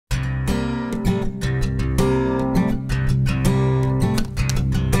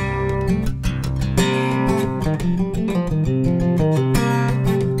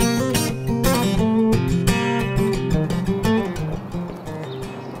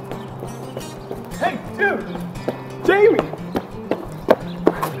Hey, dude! Jamie!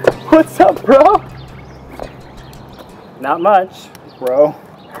 What's up, bro? Not much, bro.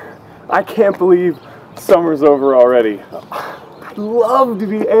 I can't believe summer's over already. I'd love to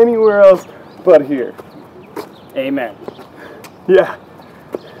be anywhere else but here. Amen. Yeah.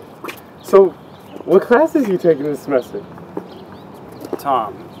 So, what classes are you taking this semester?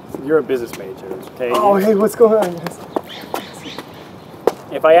 Tom, you're a business major, okay? Oh, hey, what's going on, guys?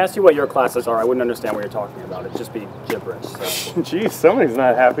 If I asked you what your classes are, I wouldn't understand what you're talking about. It'd just be gibberish. So. Geez, somebody's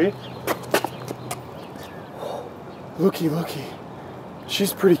not happy. Looky.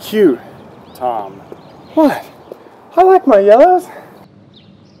 She's pretty cute. Tom. What? I like my yellows.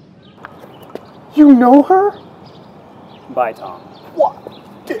 You know her? Bye, Tom. What?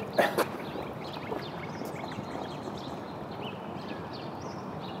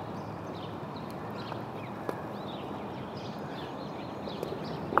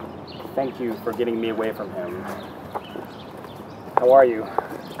 Thank you for getting me away from him. How are you?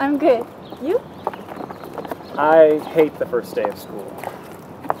 I'm good. You? I hate the first day of school.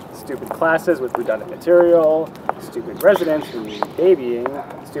 Stupid classes with redundant material, stupid residents who need babying,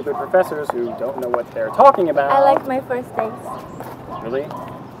 stupid professors who don't know what they're talking about. I like my first days. Really?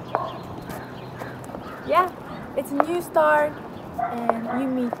 Yeah, it's a new start, and you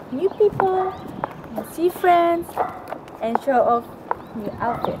meet new people, and see friends, and show off new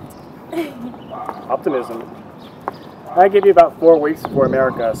outfit. Optimism. I give you about 4 weeks before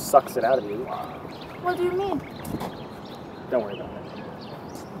America sucks it out of you. What do you mean? Don't worry about it.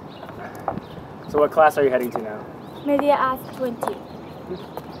 So what class are you heading to now? Media Arts 20.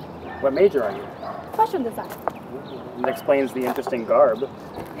 What major are you? Fashion design. That explains the interesting garb.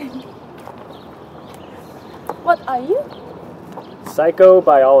 What are you?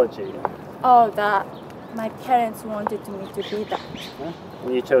 Psychobiology. Oh, that. My parents wanted me to be that. Huh?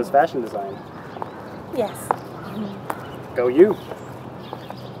 And you chose fashion design. Yes. Go you.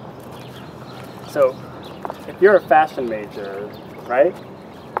 So, if you're a fashion major, right?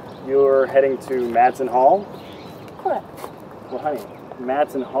 You're heading to Madsen Hall? Correct. Well, honey,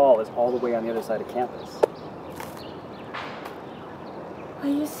 Madsen Hall is all the way on the other side of campus. Are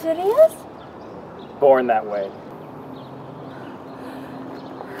you serious? Born that way.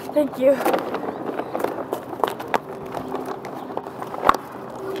 Thank you.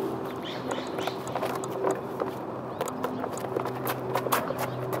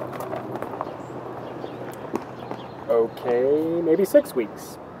 Okay, maybe 6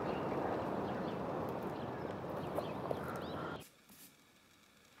 weeks.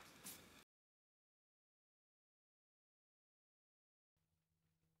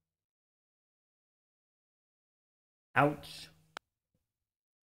 Ouch.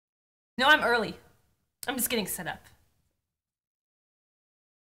 No, I'm early. I'm just getting set up.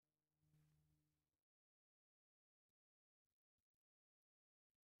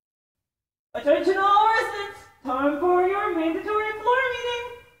 Attention all residents! Time for your mandatory floor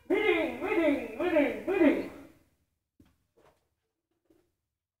meeting! Meeting! My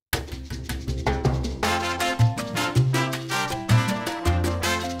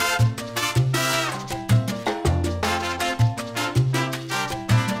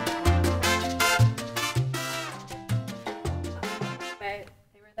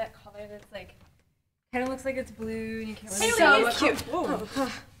favorite that color that's like kind of looks like it's blue and you can't really So see it. cute. Whoa.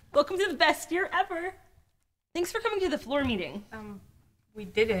 Welcome to the best year ever. Thanks for coming to the floor meeting. We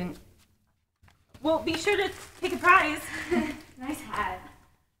didn't. Well, be sure to take a prize. Nice hat.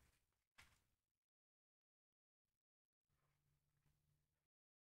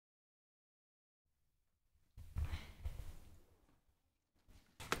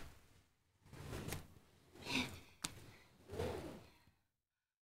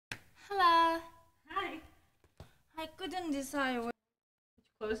 Hello. Hi. I couldn't decide what.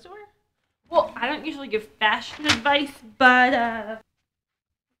 Clothes store? Well, I don't usually give fashion advice, but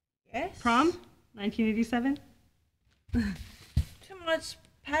Yes? prom? 1987? Too much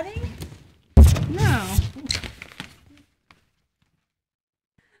padding? No.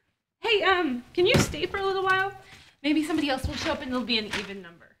 Hey, can you stay for a little while? Maybe somebody else will show up and it'll be an even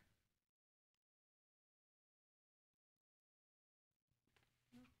number.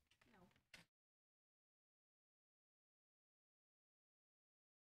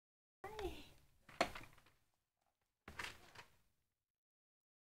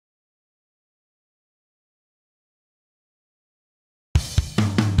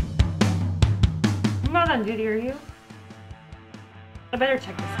 You're not on duty, are you? I better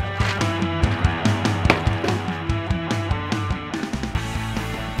check this out.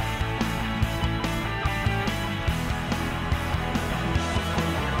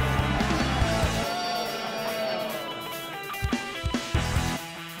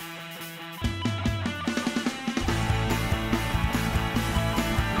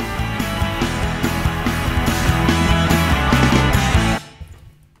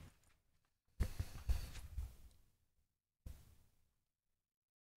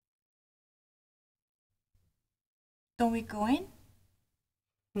 Don't we go in?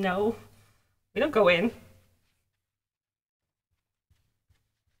 No, we don't go in.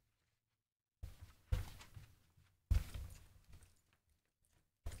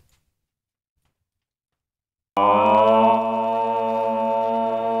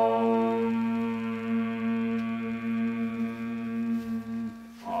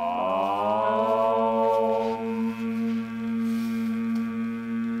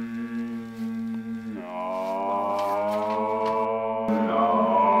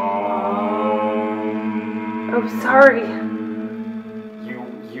 Oh, sorry.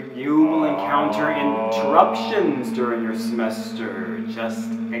 You will encounter interruptions during your semester. Just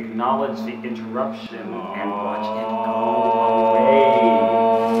acknowledge the interruption and watch it go away.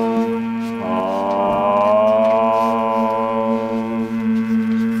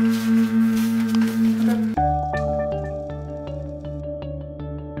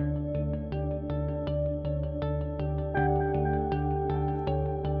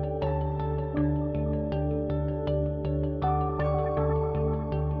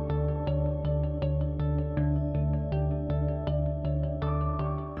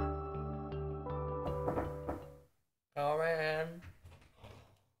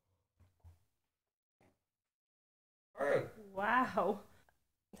 Wow.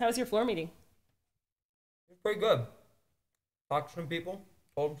 How was your floor meeting? It was pretty good. Talked to some people,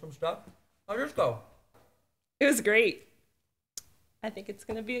 told them some stuff. How'd yours go? It was great. I think it's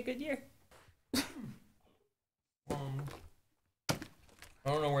going to be a good year. I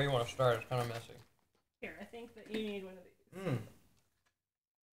don't know where you want to start. It's kind of messy. Here, I think that you need one of these.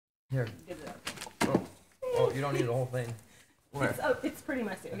 Here. Get it out. Oh, you don't need the whole thing. Where? It's pretty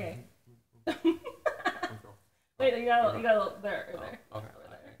messy. Okay. Wait, you got a little there. Okay.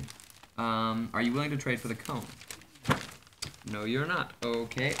 Are you willing to trade for the cone? No, you're not.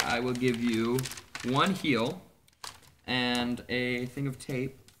 Okay, I will give you 1 heal and a thing of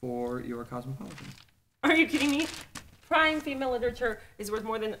tape for your cosmopolitan. Are you kidding me? Prime female literature is worth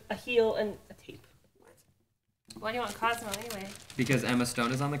more than a heel and a tape. What? Why do you want Cosmo anyway? Because Emma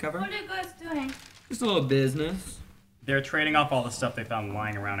Stone is on the cover? What are you guys doing? Just a little business. They're trading off all the stuff they found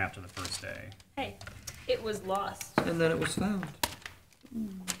lying around after the first day. Hey, it was lost. And then it was found.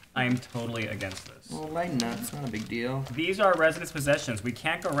 I am totally against this. Well, lighten up. It's not a big deal. These are residents' possessions. We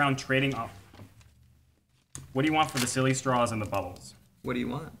can't go around trading off. What do you want for the silly straws and the bubbles? What do you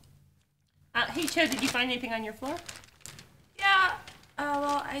want? Hey, Cho, did you find anything on your floor? Yeah,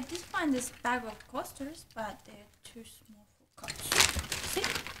 well, I did find this bag of coasters, but they're too small for cups. See?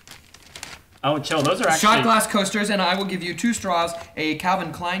 Oh, Chill, those are actually... Shot glass coasters, and I will give you 2 straws, a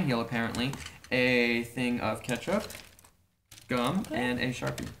Calvin Klein heel, apparently, a thing of ketchup, gum, and a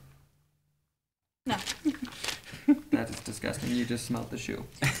Sharpie. No. That is disgusting. You just smelled the shoe.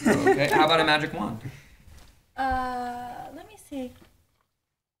 Okay, how about a magic wand? Let me see.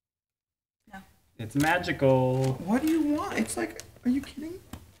 No. It's magical. What do you want? It's like, are you kidding?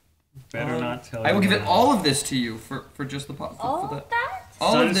 Better not tell I will give you. it all of this to you for just the pot. All for the, of that?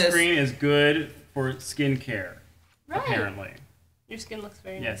 all of this. Sunscreen is good for skincare, Right. apparently. Your skin looks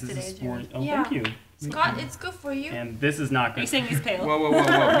very Yes, nice this today, is sport. Jeremy. Oh, Yeah. thank you. Scott, it's good for you. And this is not Are good. you saying he's pale? Whoa.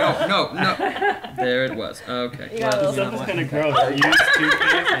 No. There it was. Okay. You got a little Stuff is kind of gross. Used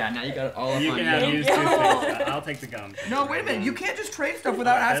toothpaste. Yeah, now you got it all up You on can you. have used toothpaste. I'll take the gum. No, wait a minute. You can't just trade stuff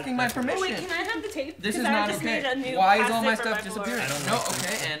without asking my permission. Oh, wait, can I have the tape? This is 'Cause I not just okay. made a new Why is all my plastic for stuff floor. disappearing? I don't No, know.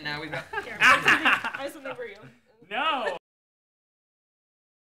 okay, and now we've got... Here, I have something for you. No.